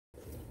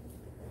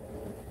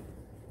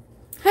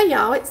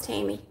y'all, it's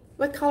Tammy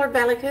with Collard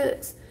Valley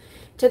Cooks.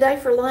 Today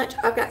for lunch,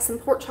 I've got some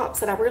pork chops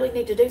that I really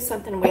need to do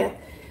something with.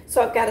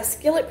 So I've got a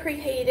skillet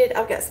preheated,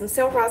 I've got some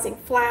self-rising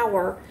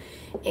flour,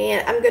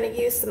 and I'm going to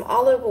use some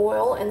olive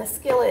oil in the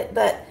skillet.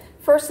 But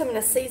first I'm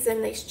going to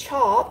season these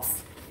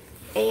chops,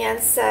 and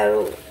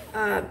so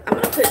I'm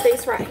going to put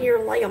these right here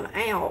and lay them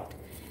out.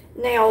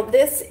 Now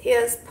this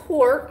is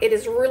pork. It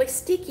is really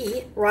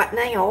sticky right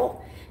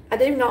now. I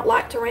do not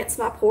like to rinse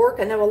my pork.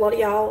 I know a lot of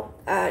y'all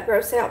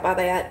gross out by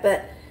that,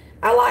 but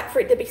I like for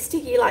it to be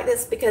sticky like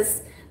this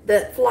because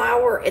the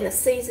flour and the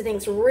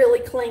seasonings really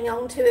cling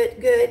onto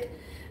it good.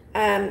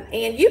 And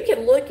you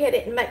can look at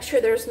it and make sure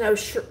there's no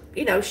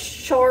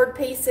shard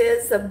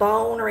pieces of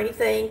bone or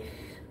anything,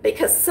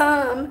 because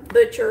some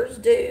butchers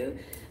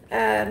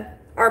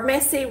are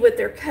messy with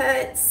their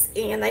cuts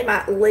and they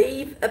might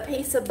leave a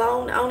piece of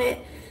bone on it.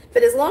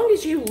 But as long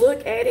as you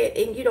look at it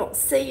and you don't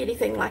see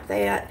anything like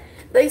that,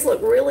 these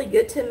look really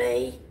good to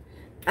me.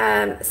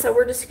 So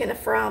we're just going to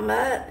fry them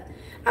up.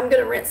 I'm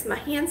going to rinse my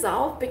hands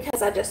off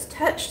because I just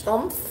touched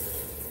them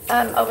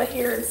over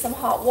here in some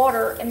hot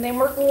water. And then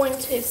we're going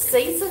to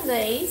season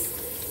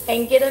these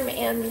and get them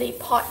in the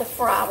pot to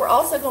fry. We're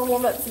also going to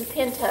warm up some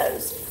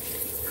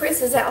pintos.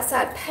 Chris is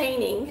outside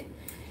painting,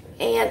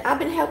 and I've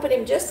been helping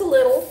him just a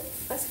little.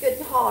 That's good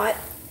and hot.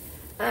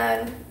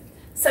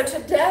 So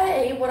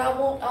today, what I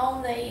want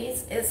on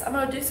these is I'm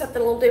going to do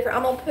something a little different.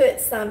 I'm going to put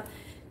some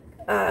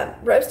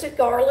roasted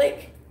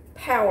garlic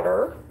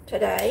powder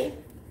today.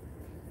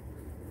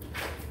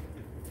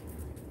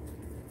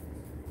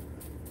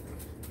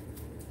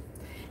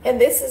 And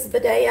this is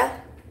Badea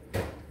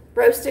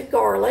roasted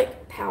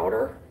garlic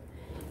powder.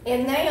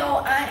 And now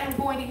I am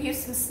going to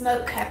use some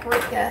smoked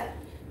paprika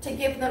to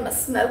give them a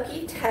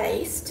smoky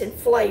taste and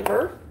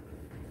flavor.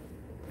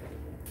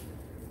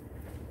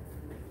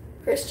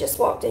 Chris just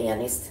walked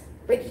in. He's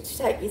ready to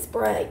take his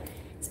break.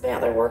 He's been out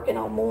there working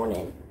all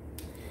morning.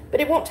 But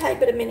it won't take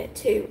but a minute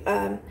to,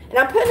 and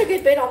I'm putting a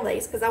good bit on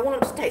these because I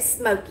want them to taste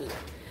smoky.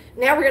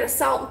 Now we're going to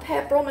salt and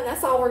pepper them, and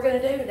that's all we're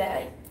going to do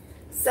today.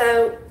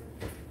 So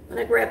I'm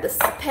going to grab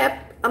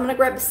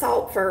the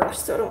salt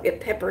first so I don't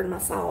get pepper in my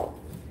salt.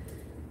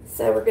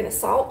 So we're going to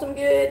salt them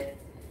good.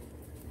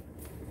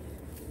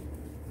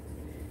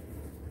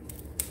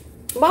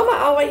 Mama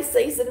always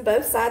seasons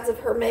both sides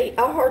of her meat.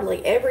 I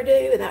hardly ever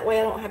do, and that way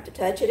I don't have to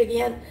touch it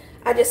again.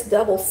 I just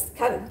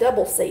kind of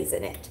double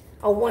season it.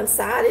 On one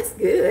side, it's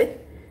good.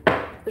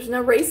 There's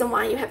no reason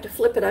why you have to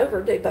flip it over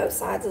and do both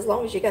sides as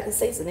long as you got the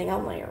seasoning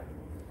on there.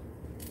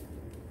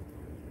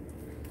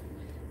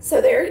 So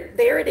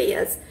there it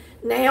is.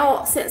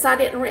 Now, since I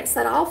didn't rinse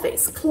that off,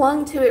 it's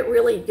clung to it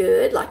really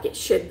good, like it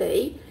should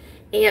be.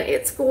 And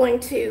it's going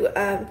to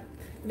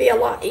be a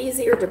lot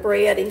easier to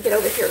bread and get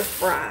over here to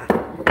fry.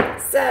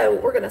 So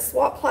we're going to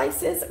swap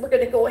places. We're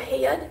going to go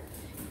ahead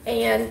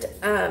and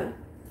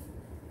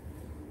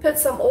put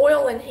some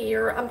oil in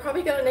here. I'm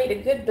probably going to need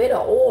a good bit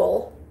of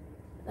oil.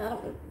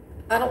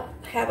 I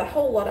don't have a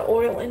whole lot of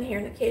oil in here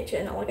in the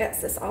kitchen. All I got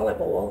is this olive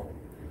oil.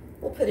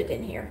 We'll put it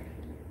in here.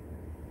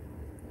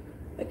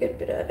 A good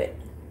bit of it.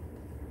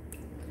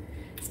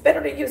 It's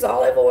better to use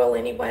olive oil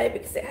anyway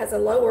because it has a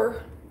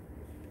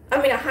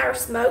higher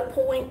smoke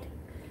point.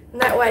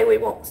 And that way we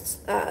won't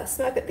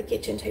smoke at the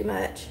kitchen too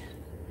much.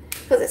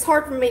 Because it's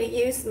hard for me to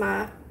use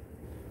my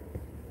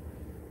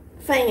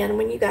fan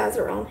when you guys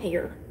are on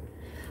here.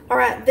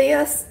 Alright,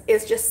 this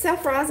is just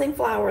self-rising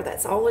flour.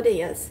 That's all it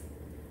is.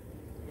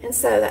 And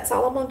so that's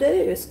all I'm going to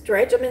do is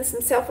dredge them in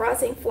some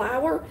self-rising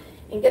flour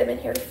and get them in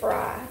here to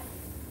fry.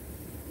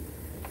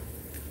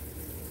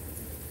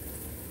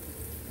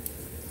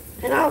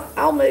 And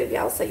I'll move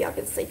y'all so y'all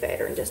can see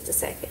better in just a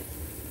second.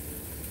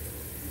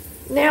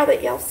 Now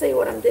that y'all see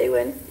what I'm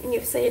doing and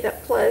you've seen it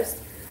up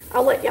close,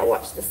 I'll let y'all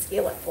watch the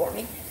skillet for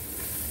me.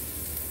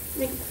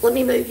 Let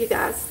me move you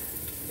guys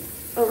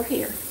over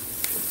here.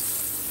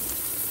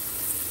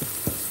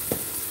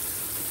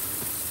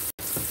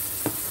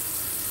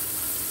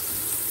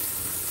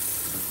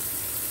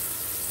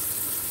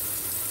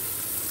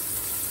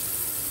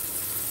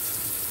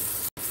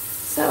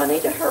 So I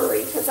need to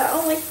hurry because I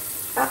only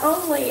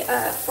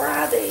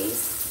fry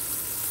these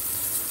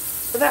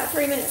about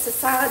 3 minutes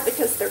aside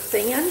because they're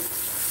thin.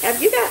 Now,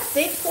 if you got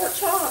thick pork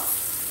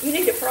chops, you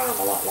need to fry them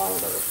a lot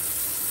longer.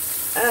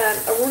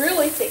 A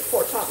really thick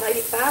pork chop,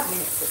 maybe 5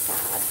 minutes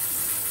aside.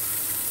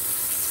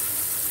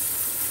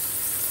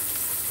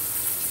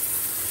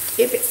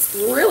 If it's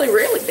really,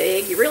 really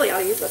big, you really ought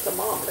to use a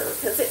thermometer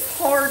because it's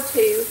hard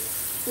to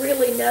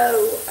really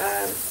know.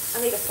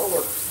 I need a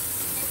fork.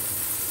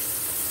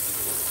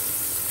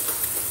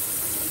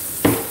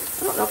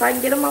 I don't know if I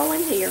can get them all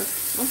in here.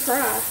 I'll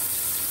try.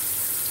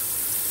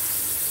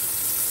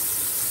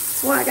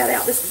 That's why I got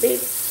out this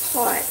big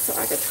pot, so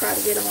I could try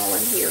to get them all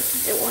in here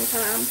at one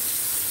time.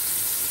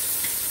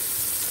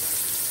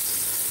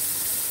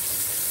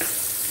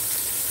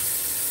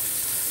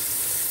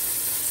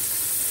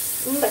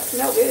 They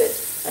smell good.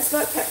 That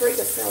smoked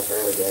paprika smells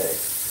really good.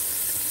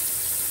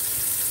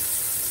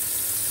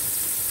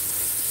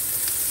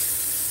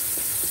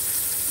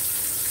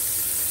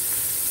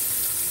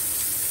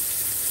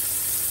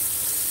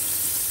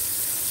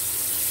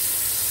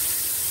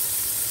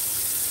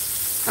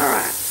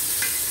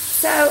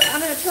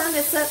 turn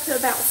this up to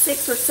about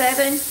 6 or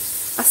 7.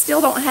 I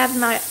still don't have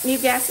my new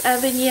gas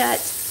oven yet,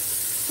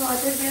 so I'll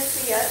do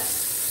this yet.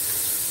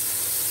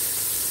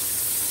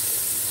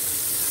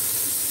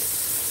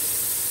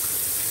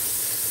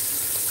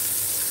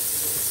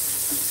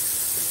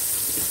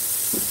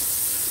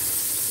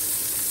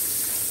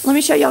 Let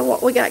me show y'all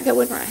what we got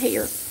going right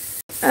here.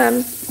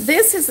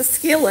 This is a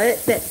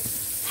skillet that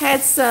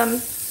had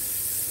some,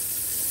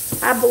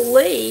 I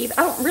believe,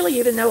 I don't really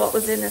even know what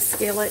was in this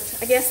skillet.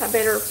 I guess I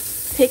better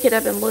pick it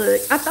up and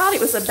look. I thought it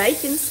was a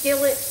bacon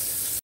skillet,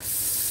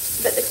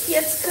 but the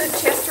kids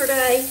cooked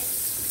yesterday,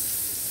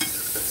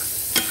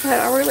 but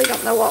I really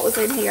don't know what was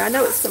in here. I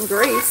know it's some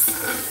grease.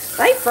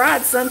 They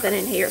fried something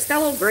in here. It's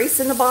got a little grease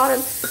in the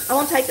bottom. I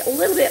want to take a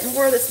little bit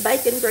more of this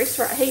bacon grease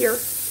right here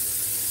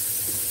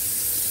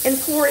and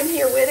pour in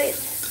here with it.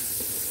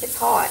 It's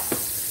hot.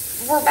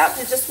 We're about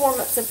to just warm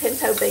up some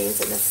pinto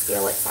beans in this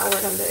skillet, so I'll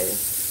let them do.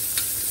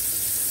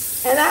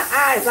 And that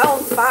eye is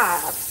on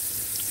 5,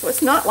 so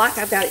it's not like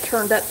I've got it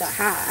turned up to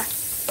high.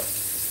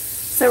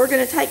 So we're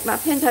going to take my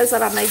pintos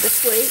that I made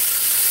this week.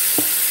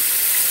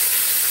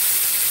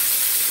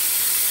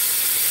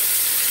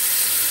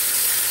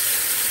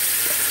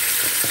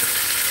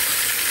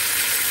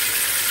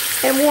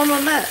 And warm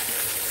them up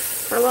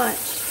for lunch.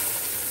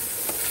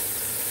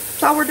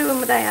 That's all we're doing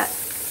with that.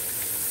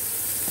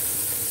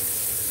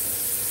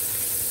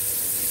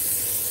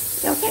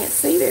 Y'all can't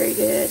see very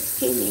good,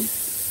 can you?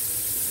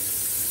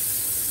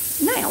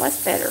 Now, that's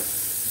better.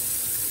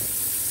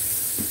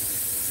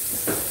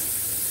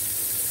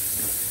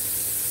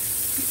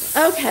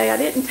 Okay, I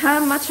didn't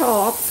time my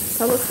chops,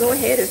 so let's go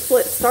ahead and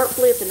start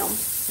flipping them.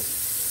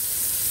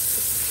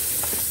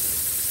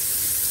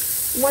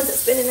 Once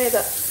it's been in there,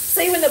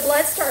 see when the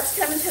blood starts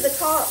coming to the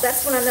top,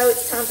 that's when I know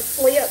it's time to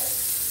flip.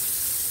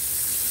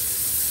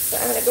 So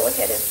I'm going to go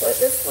ahead and flip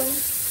this one.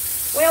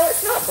 Well,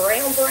 it's not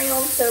brown,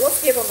 so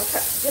let's give them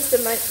just a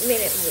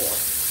minute more.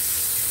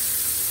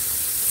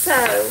 So,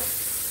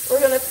 we're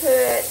going to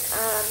put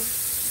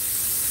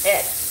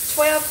at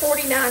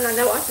 12:49, I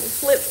know I can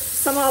flip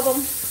some of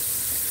them.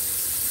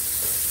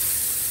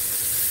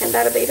 And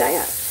that'll be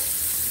that.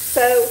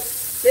 So,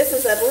 this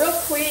is a real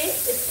quick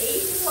and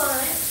easy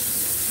lunch.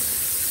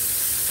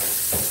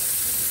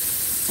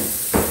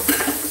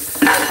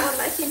 What I'm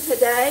making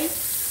today,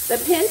 the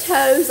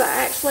pintos I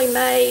actually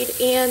made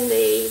in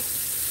the,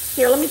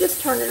 here, let me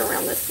just turn it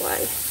around this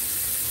way.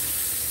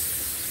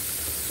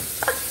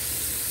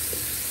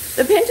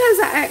 The pintos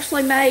I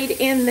actually made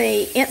in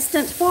the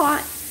Instant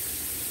Pot,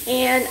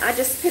 and I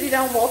just put it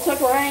on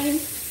multigrain,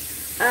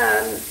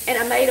 and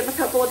I made them a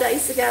couple of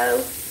days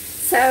ago.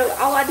 So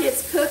all I did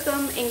is cook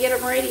them and get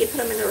them ready and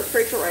put them in the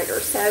refrigerator.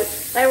 So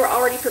they were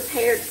already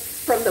prepared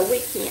from the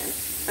weekend.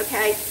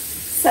 Okay,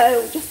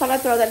 so just thought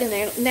I'd throw that in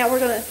there. Now we're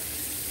gonna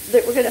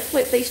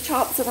flip these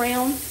chops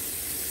around.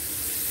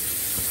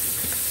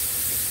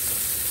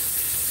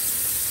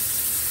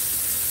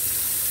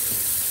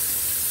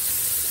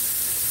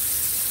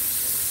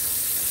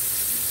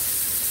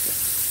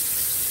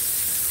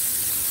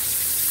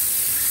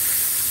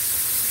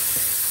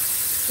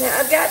 Now,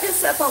 I've got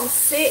this up on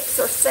 6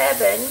 or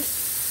 7.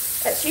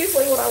 That's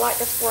usually what I like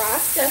to fry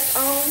stuff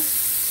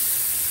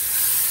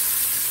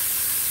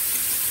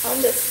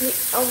on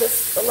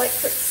this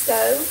electric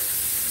stove.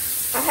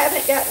 I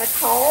haven't gotten a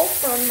call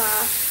from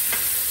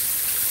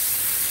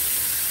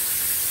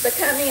the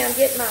company I'm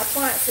getting my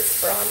appliances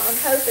from. I'm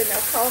hoping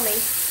they'll call me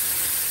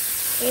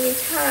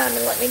anytime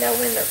and let me know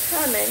when they're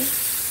coming.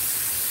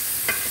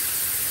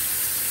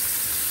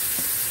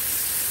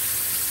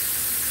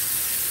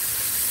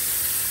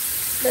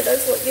 But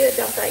those look good,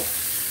 don't they?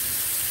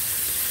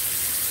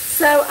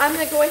 So I'm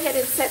going to go ahead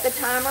and set the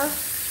timer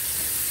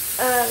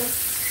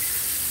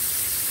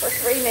for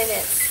 3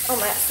 minutes on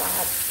that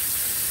side.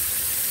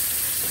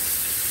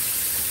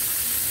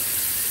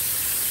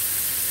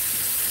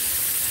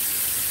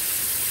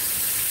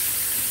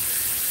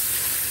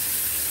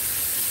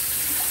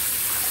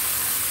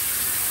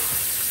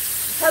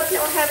 Hope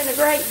y'all are having a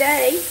great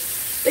day.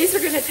 These are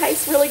going to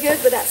taste really good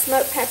with that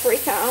smoked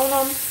paprika on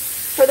them.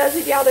 For those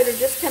of y'all that are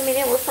just coming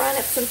in, we're frying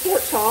up some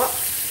pork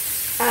chops.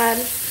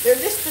 They're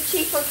just a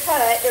cheaper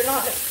cut. They're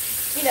not,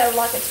 you know,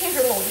 like a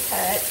tenderloin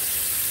cut.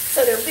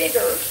 So they're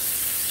bigger.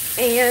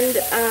 And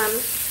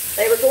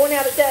they were going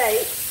out of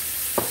date.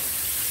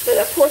 But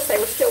of course they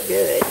were still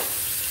good.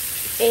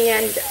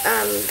 And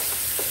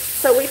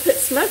so we put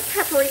smoked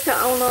paprika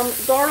on them,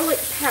 garlic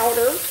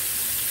powder,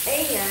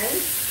 and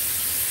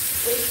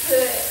we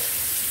put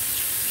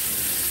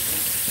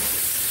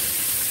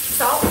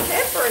salt and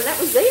pepper, and that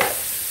was it.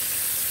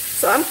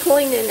 So I'm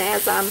cleaning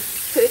as I'm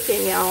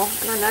cooking, y'all,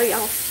 and I know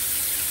y'all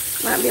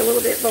might be a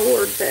little bit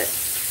bored, but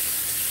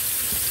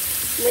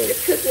when you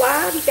cook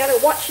live, you gotta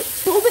watch it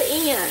till the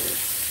end.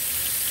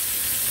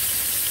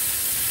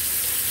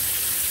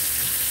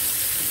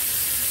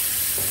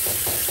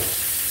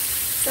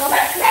 So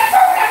that's oh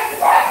my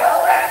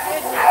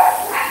goodness.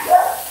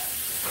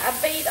 I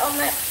beat on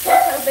that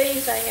pinto bean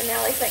thing, and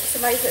now they think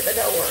somebody's at the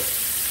door.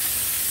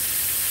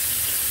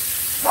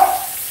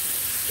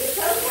 It's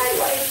okay,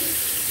 ladies.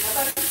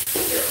 Nobody's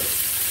here.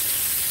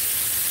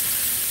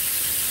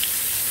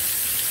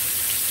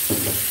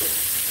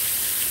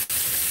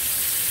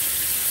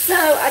 So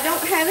I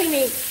don't have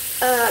any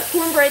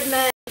cornbread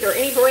made or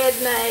any bread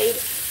made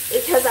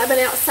because I've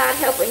been outside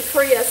helping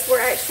Chris. We're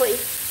actually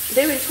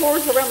doing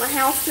chores around the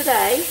house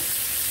today.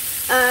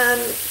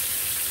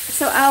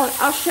 So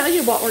I'll show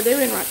you what we're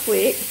doing real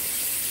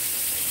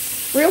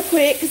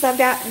quick, because I've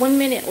got 1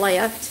 minute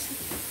left.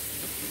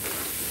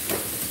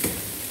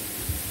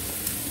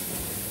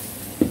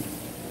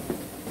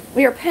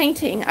 We are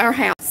painting our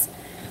house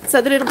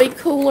so that it'll be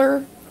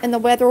cooler and the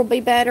weather will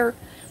be better.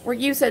 We're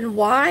using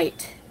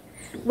white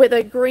with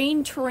a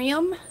green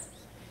trim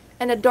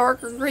and a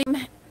darker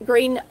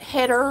green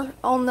header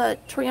on the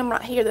trim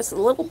right here. This is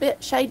a little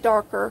bit shade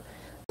darker,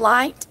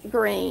 light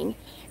green.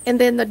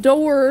 And then the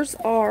doors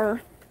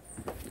are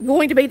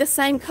going to be the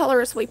same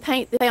color as we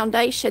paint the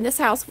foundation. This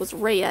house was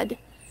red.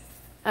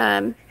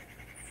 Let's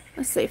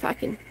see if I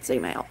can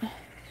zoom out.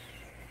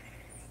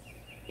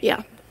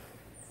 Yeah.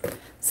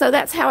 So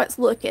that's how it's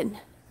looking.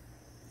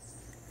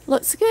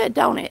 Looks good,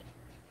 don't it?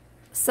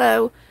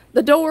 So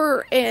the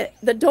door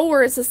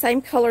is the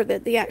same color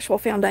that the actual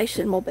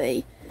foundation will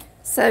be.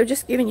 So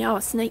just giving y'all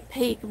a sneak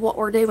peek of what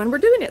we're doing. We're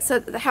doing it so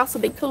that the house will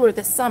be cooler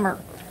this summer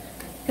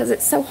because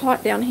it's so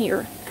hot down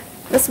here.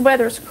 This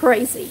weather's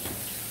crazy.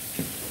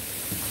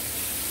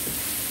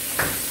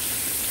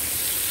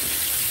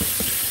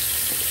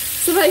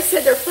 Somebody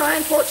said they're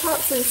frying pork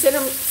chops and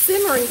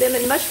simmering them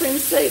in mushroom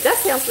soup. That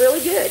sounds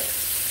really good.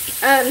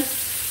 I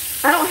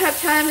don't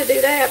have time to do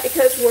that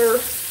because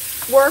we're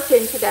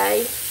working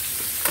today.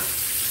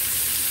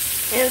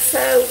 And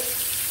so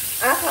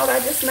I thought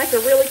I'd just make a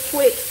really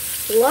quick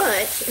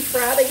lunch and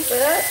fry these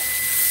up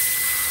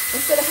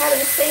instead of having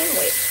a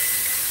sandwich.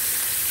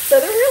 So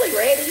they're really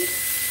ready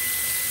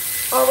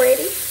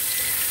already.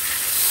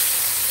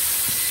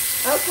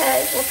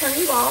 Okay, we'll turn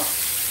you off.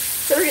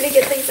 So we're going to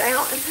get these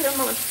out and put them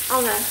on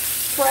a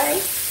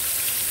tray.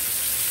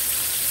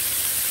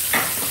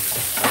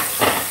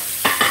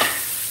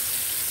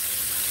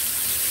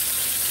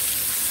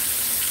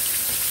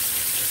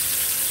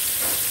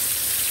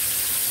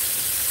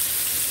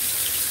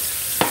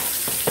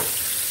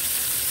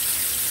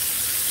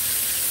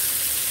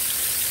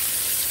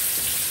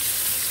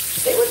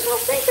 See what y'all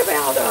think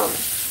about them.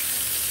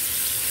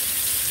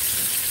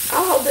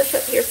 I'll hold this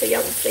up here so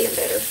y'all can see them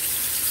better.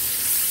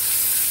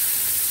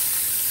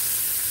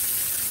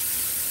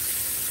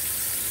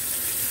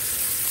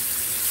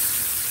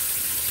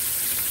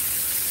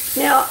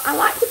 Now, I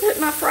like to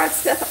put my fried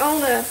stuff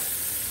on a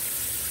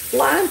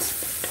lined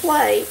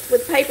plate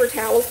with paper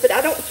towels, but I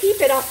don't keep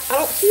them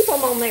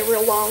on there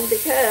real long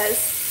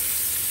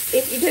because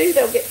if you do,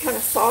 they'll get kind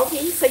of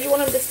soggy. So you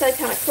want them to stay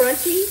kind of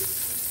crunchy.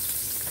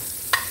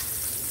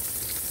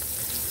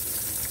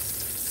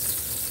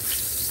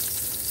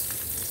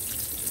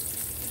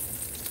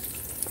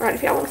 All right,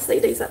 if y'all want to see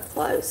these up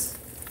close,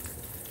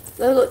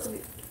 they look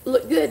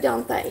good,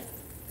 don't they?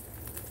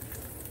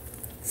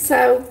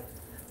 So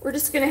we're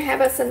just going to have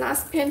us a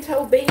nice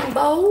pinto bean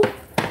bowl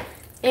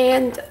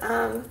and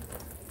a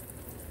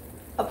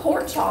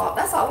pork chop.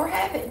 That's all we're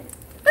having.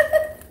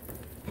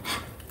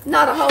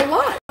 Not a whole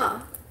lot,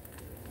 huh?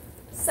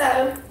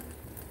 So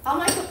I'll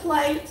make a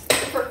plate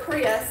for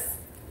Chris,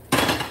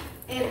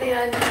 and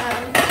then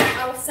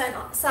I will sign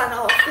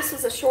off. This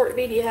is a short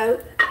video,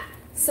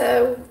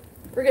 so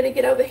we're going to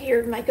get over here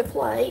and make a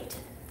plate.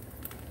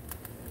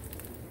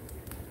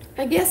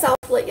 I guess I'll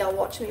let y'all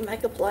watch me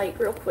make a plate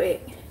real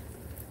quick.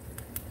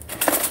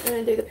 I'm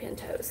going to do the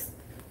pintos.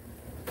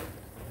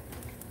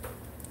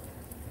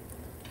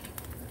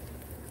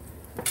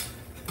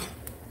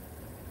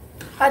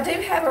 I do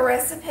have a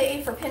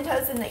recipe for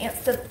pintos in the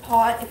Instant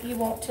Pot if you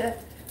want to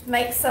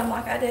make some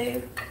like I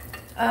do.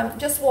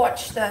 Just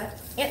watch the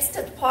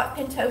Instant Pot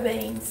pinto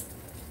beans.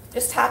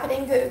 Just type it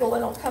in Google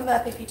and it'll come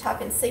up if you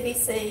type in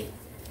CBC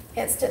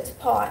Instant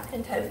Pot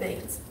pinto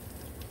beans.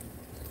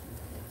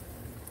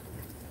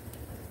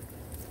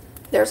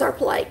 There's our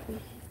plate.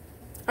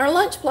 Our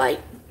lunch plate.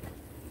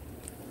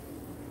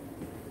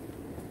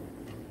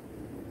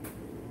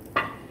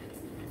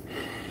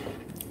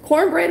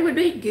 Cornbread would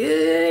be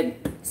good.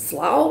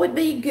 Slaw would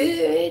be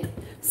good.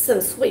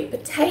 Some sweet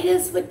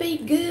potatoes would be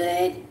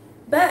good.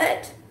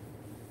 But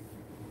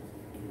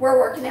we're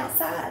working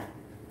outside.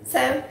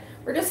 So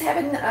we're just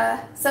having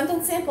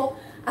something simple.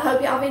 I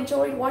hope y'all have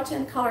enjoyed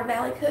watching Collar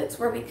Valley Cooks,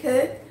 where we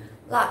cook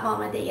like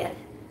Mama did.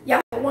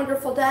 Y'all have a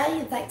wonderful day,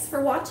 and thanks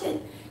for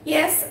watching.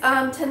 Yes,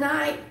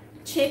 tonight,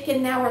 chicken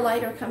an hour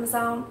later comes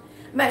on.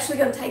 I'm actually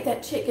going to take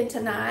that chicken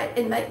tonight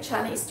and make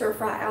Chinese stir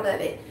fry out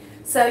of it.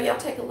 So y'all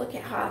take a look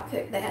at how I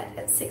cook that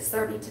at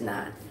 6:30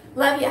 tonight.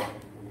 Love ya.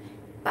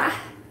 Bye.